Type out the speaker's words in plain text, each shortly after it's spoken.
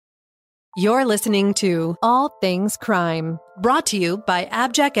You're listening to All Things Crime, brought to you by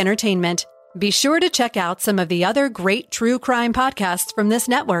Abject Entertainment. Be sure to check out some of the other great true crime podcasts from this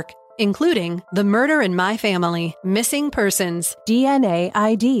network, including The Murder in My Family, Missing Persons, DNA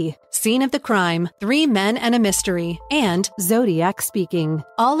ID, Scene of the Crime, 3 Men and a Mystery, and Zodiac Speaking.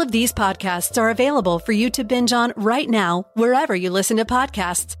 All of these podcasts are available for you to binge on right now, wherever you listen to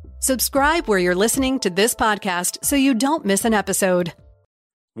podcasts. Subscribe where you're listening to this podcast so you don't miss an episode.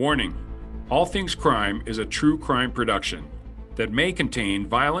 Warning: All Things Crime is a true crime production that may contain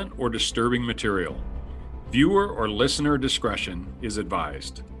violent or disturbing material. Viewer or listener discretion is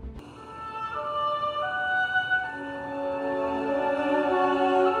advised.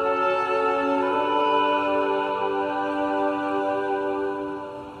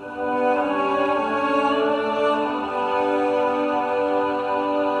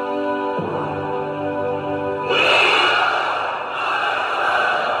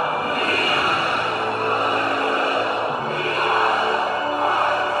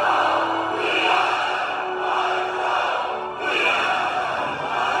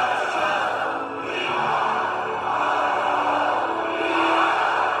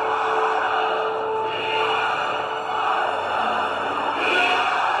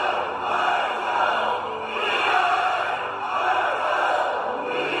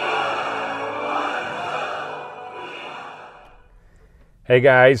 Hey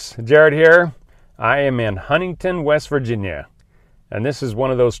guys, Jared here. I am in Huntington, West Virginia, and this is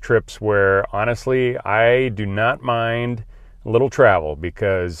one of those trips where honestly I do not mind a little travel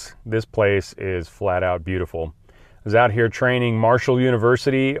because this place is flat out beautiful. I was out here training Marshall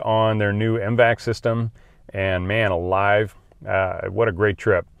University on their new MVAC system, and man alive, what a great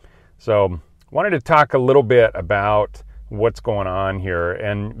trip. So wanted to talk a little bit about what's going on here,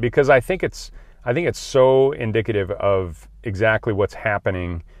 and because I think it's so indicative of exactly what's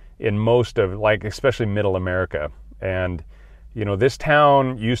happening in most of, like, especially middle America. And, you know, this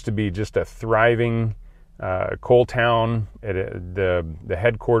town used to be just a thriving coal town. The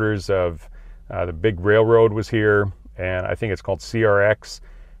headquarters of the big railroad was here, and I think it's called CRX.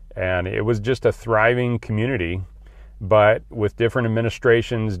 And it was just a thriving community, but with different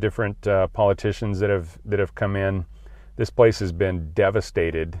administrations, different politicians that have come in, this place has been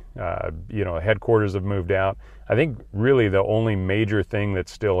devastated. Headquarters have moved out. I think really the only major thing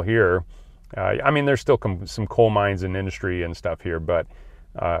that's still here, there's still some coal mines and industry and stuff here, but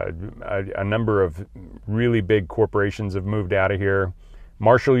a number of really big corporations have moved out of here.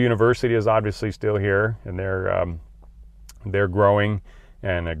 Marshall University is obviously still here, and they're growing,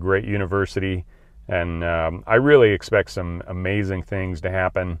 and a great university. And I really expect some amazing things to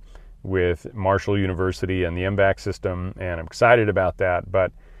happen with Marshall University and the MVAC system, and I'm excited about that.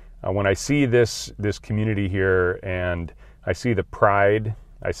 But when I see this community here, and I see the pride,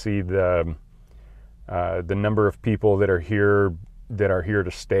 I see the number of people that are here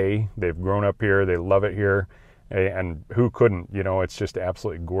to stay. They've grown up here, they love it here, and who couldn't? You know, it's just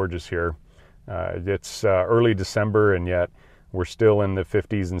absolutely gorgeous here. It's early December, and yet we're still in the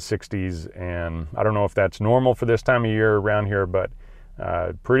 50s and 60s, and I don't know if that's normal for this time of year around here, but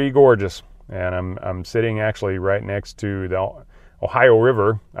pretty gorgeous. And I'm sitting actually right next to the Ohio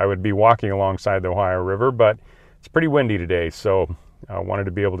River. I would be walking alongside the Ohio River, but it's pretty windy today, so I wanted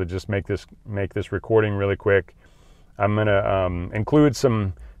to be able to just make this recording really quick. I'm going to include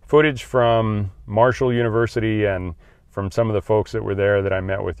some footage from Marshall University and from some of the folks that were there that I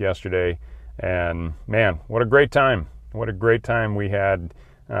met with yesterday. And man, what a great time. What a great time we had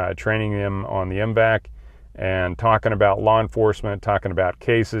training them on the MVAC and talking about law enforcement, talking about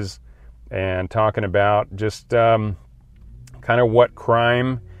cases, and talking about just kind of what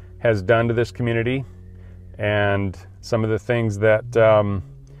crime has done to this community, and some of the things that,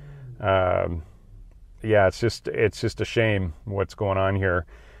 it's just a shame what's going on here.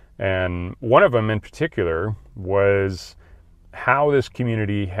 And one of them in particular was how this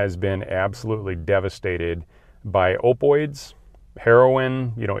community has been absolutely devastated by opioids,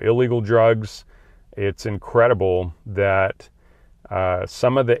 heroin, illegal drugs. It's incredible that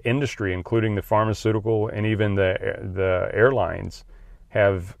some of the industry, including the pharmaceutical and even the airlines,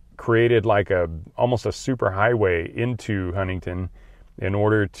 have created like almost a super highway into Huntington in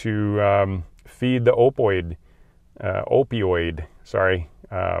order to feed the opioid,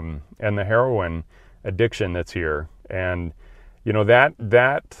 and the heroin addiction that's here. And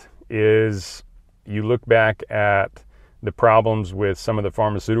that is, you look back at the problems with some of the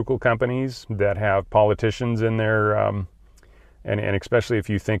pharmaceutical companies that have politicians in there, and especially if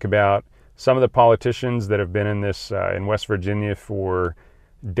you think about some of the politicians that have been in this in West Virginia for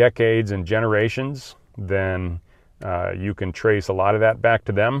decades and generations, then you can trace a lot of that back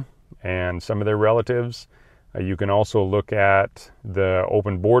to them. and some of their relatives. You can also look at the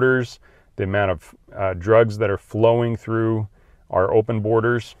open borders, the amount of drugs that are flowing through our open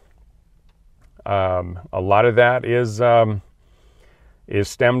borders. A lot of that is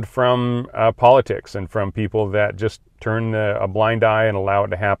stemmed from politics and from people that just turn a blind eye and allow it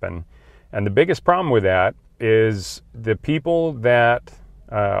to happen. And the biggest problem with that is the people that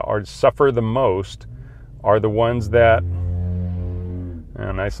suffer the most are the ones that,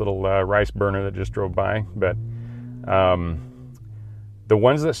 a nice little rice burner that just drove by, but the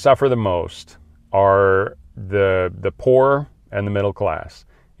ones that suffer the most are the poor and the middle class.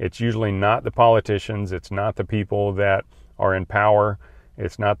 It's usually not the politicians, it's not the people that are in power,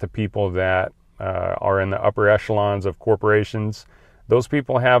 it's not the people that are in the upper echelons of corporations. Those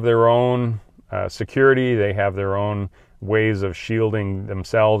people have their own security, they have their own ways of shielding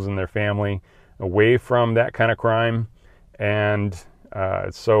themselves and their family away from that kind of crime. And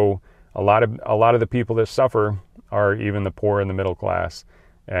so a lot of the people that suffer are even the poor and the middle class.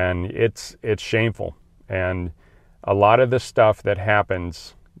 And it's shameful. And a lot of the stuff that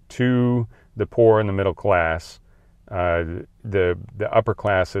happens to the poor and the middle class, the upper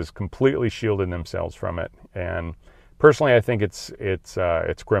class has completely shielded themselves from it. And personally, I think it's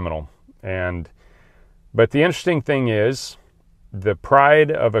criminal. But the interesting thing is, the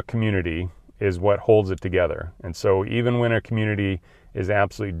pride of a community is what holds it together. And so even when a community is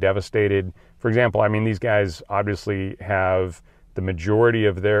absolutely devastated, for example, I mean, these guys obviously have the majority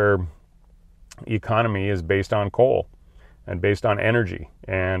of their economy is based on coal and based on energy.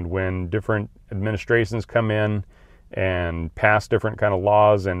 And when different administrations come in and pass different kind of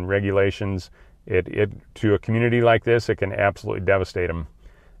laws and regulations, it to a community like this, it can absolutely devastate them.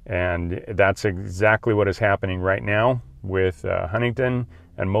 And that's exactly what is happening right now with Huntington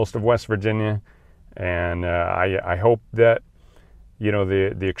and most of West Virginia. And I hope that, you know,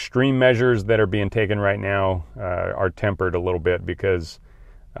 the extreme measures that are being taken right now are tempered a little bit, because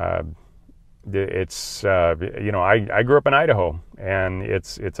it's you know, I grew up in Idaho, and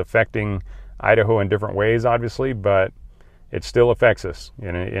it's affecting Idaho in different ways, obviously, but it still affects us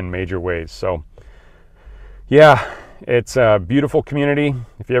in major ways. So yeah, it's a beautiful community.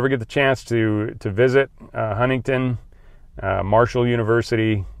 If you ever get the chance to visit Huntington, Marshall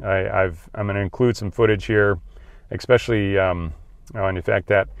University, I'm going to include some footage here, especially and in fact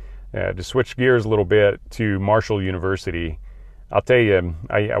that to switch gears a little bit to Marshall University. I'll tell you,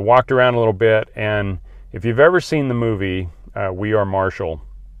 I walked around a little bit, and if you've ever seen the movie We Are Marshall,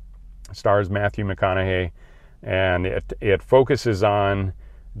 it stars Matthew McConaughey, and it focuses on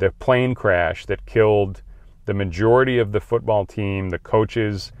the plane crash that killed the majority of the football team, the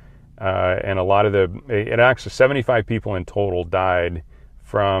coaches, and a lot of it actually 75 people in total died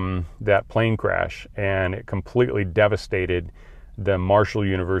from that plane crash, and it completely devastated the Marshall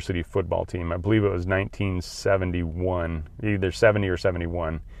University football team. I believe it was 1971, either 70 or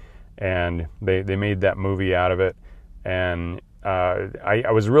 71, and they made that movie out of it. And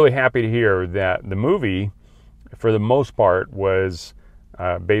I was really happy to hear that the movie, for the most part, was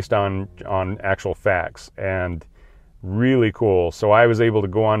based on actual facts, and really cool. So I was able to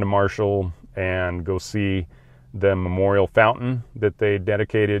go on to Marshall and go see the memorial fountain that they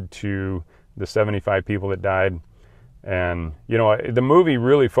dedicated to the 75 people that died. And, you know, the movie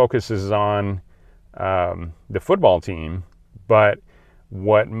really focuses on the football team, but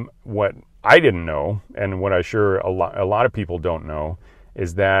what I didn't know, and what I'm sure a lot of people don't know,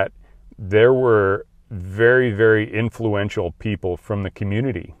 is that there were very, very influential people from the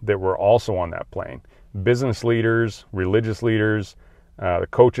community that were also on that plane. Business leaders, religious leaders, the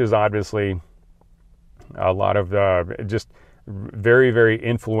coaches, obviously, a lot of just very, very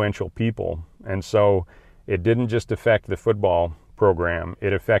influential people. And so it didn't just affect the football program,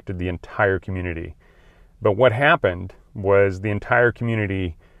 it affected the entire community. But what happened was the entire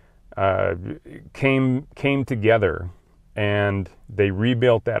community came together, and they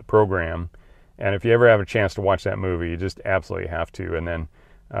rebuilt that program. And if you ever have a chance to watch that movie, you just absolutely have to. And then,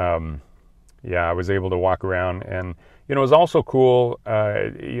 yeah, I was able to walk around, and, you know, it was also cool.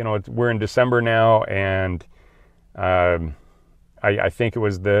 You know, we're in December now, and I think it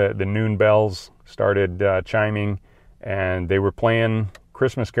was the noon bells started chiming, and they were playing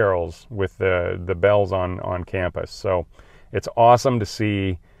Christmas carols with the bells on campus. So it's awesome to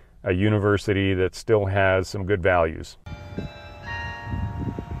see a university that still has some good values.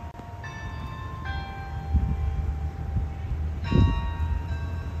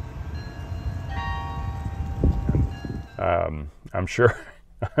 I'm sure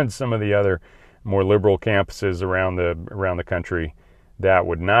on some of the other more liberal campuses around the country, that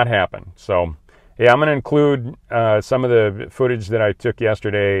would not happen. So Yeah, I'm going to include some of the footage that I took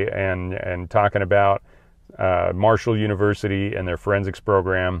yesterday and talking about Marshall University and their forensics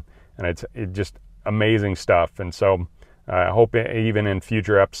program, and it's just amazing stuff. And so I hope even in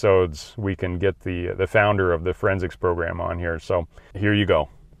future episodes we can get the founder of the forensics program on here. So here you go.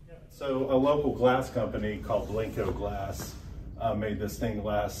 So a local glass company called Blenko Glass made this stained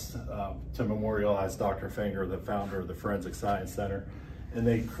glass to memorialize Dr. Finger, the founder of the Forensic Science Center. And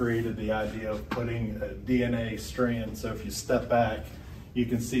they created the idea of putting a DNA strand. So if you step back, you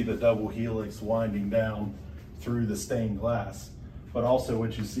can see the double helix winding down through the stained glass. But also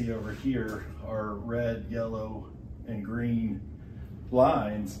what you see over here are red, yellow, and green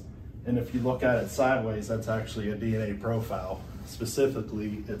lines. And if you look at it sideways, that's actually a DNA profile.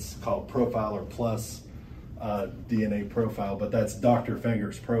 Specifically, it's called Profiler Plus DNA profile, but that's Dr.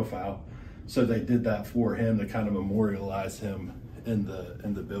 Finger's profile. So they did that for him to kind of memorialize him in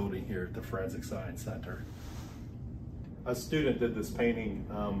the building here at the Forensic Science Center. A student did this painting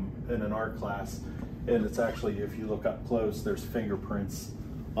in an art class, and it's actually, if you look up close, there's fingerprints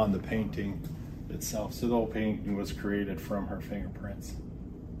on the painting itself. So the whole painting was created from her fingerprints.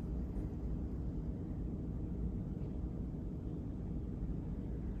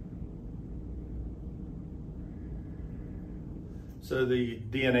 So the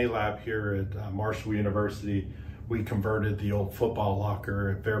DNA lab here at Marshall University, we converted the old football locker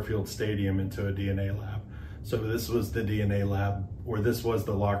at Fairfield Stadium into a DNA lab. So this was the DNA lab, or this was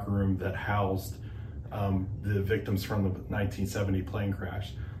the locker room that housed the victims from the 1970 plane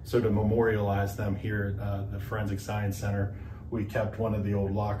crash. So to memorialize them here at the Forensic Science Center, we kept one of the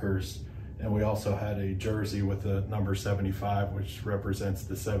old lockers, and we also had a jersey with the number 75, which represents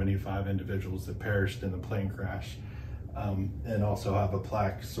the 75 individuals that perished in the plane crash, and also have a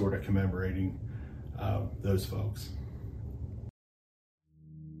plaque sort of commemorating those folks.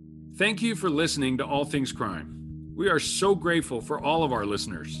 Thank you for listening to All Things Crime. We are so grateful for all of our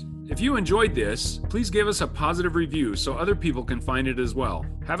listeners. If you enjoyed this, please give us a positive review so other people can find it as well.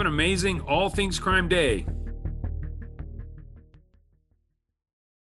 Have an amazing All Things Crime day.